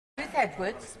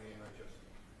Edwards.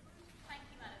 Thank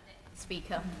you, Madam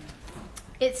Speaker.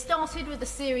 It started with a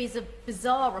series of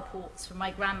bizarre reports from my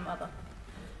grandmother.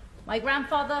 My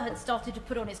grandfather had started to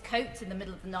put on his coat in the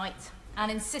middle of the night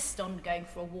and insist on going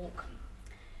for a walk.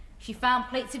 She found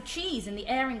plates of cheese in the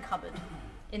airing cupboard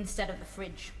instead of the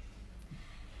fridge.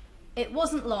 It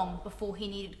wasn't long before he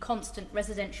needed constant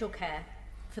residential care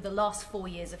for the last 4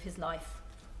 years of his life.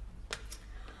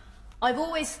 I've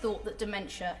always thought that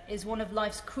dementia is one of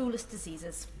life's cruelest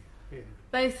diseases,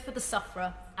 both for the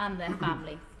sufferer and their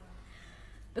family.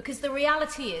 Because the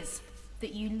reality is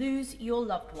that you lose your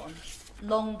loved one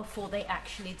long before they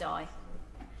actually die.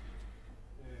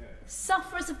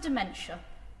 Sufferers of dementia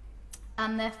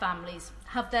and their families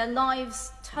have their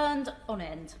lives turned on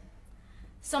end,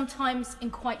 sometimes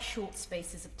in quite short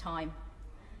spaces of time.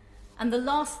 And the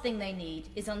last thing they need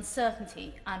is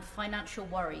uncertainty and financial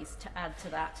worries to add to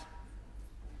that.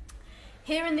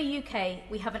 Here in the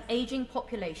UK, we have an ageing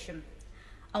population,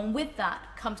 and with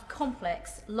that comes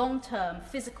complex, long-term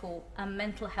physical and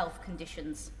mental health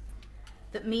conditions.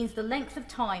 That means the length of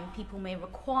time people may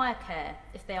require care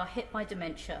if they are hit by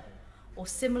dementia or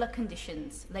similar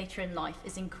conditions later in life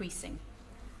is increasing,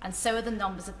 and so are the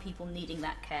numbers of people needing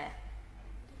that care.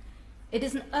 It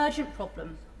is an urgent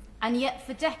problem, and yet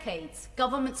for decades,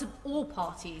 governments of all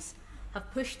parties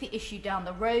have pushed the issue down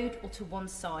the road or to one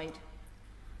side.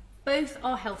 Both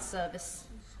our health service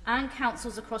and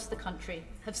councils across the country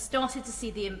have started to see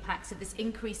the impacts of this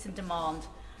increase in demand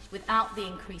without the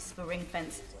increase for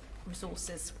ring-fenced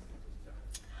resources.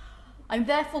 I'm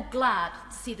therefore glad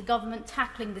to see the government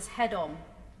tackling this head-on,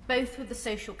 both with the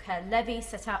social care levy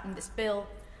set out in this bill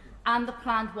and the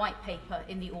planned white paper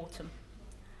in the autumn.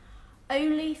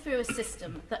 Only through a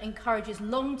system that encourages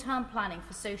long-term planning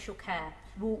for social care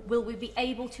will we be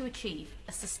able to achieve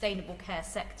a sustainable care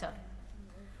sector.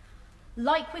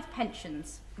 Like with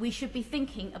pensions, we should be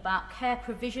thinking about care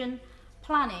provision,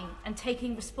 planning and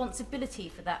taking responsibility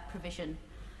for that provision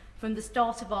from the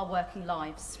start of our working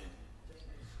lives.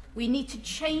 We need to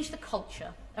change the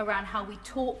culture around how we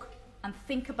talk and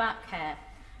think about care,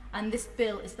 and this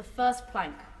bill is the first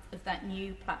plank of that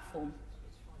new platform.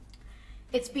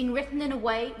 It's been written in a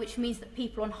way which means that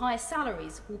people on higher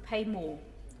salaries will pay more.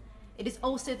 It is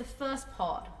also the first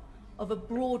part of a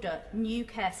broader new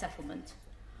care settlement,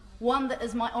 one that,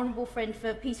 as my honourable friend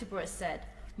for Peterborough said,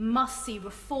 must see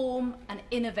reform and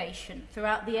innovation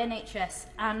throughout the NHS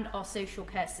and our social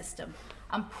care system,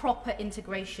 and proper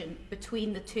integration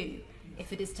between the two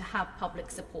if it is to have public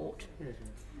support.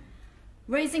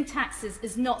 Raising taxes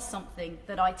is not something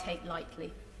that I take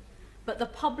lightly, but the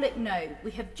public know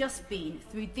we have just been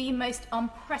through the most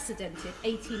unprecedented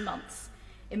 18 months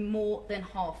in more than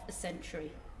half a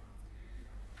century.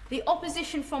 The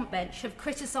opposition frontbench have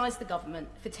criticised the government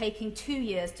for taking 2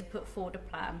 years to put forward a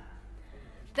plan.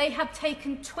 They have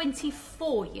taken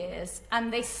 24 years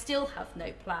and they still have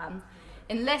no plan,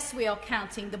 unless we are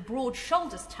counting the broad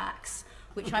shoulders tax,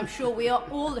 which I'm sure we are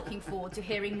all looking forward to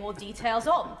hearing more details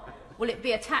on. Will it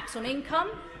be a tax on income,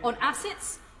 on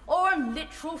assets, or on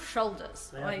literal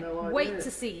shoulders? I wait to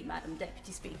see, Madam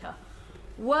Deputy Speaker.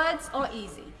 Words are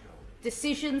easy,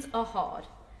 decisions are hard.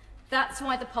 That's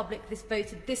why the public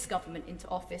voted this government into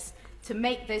office, to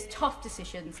make those tough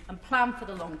decisions and plan for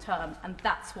the long term, and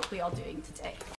that's what we are doing today.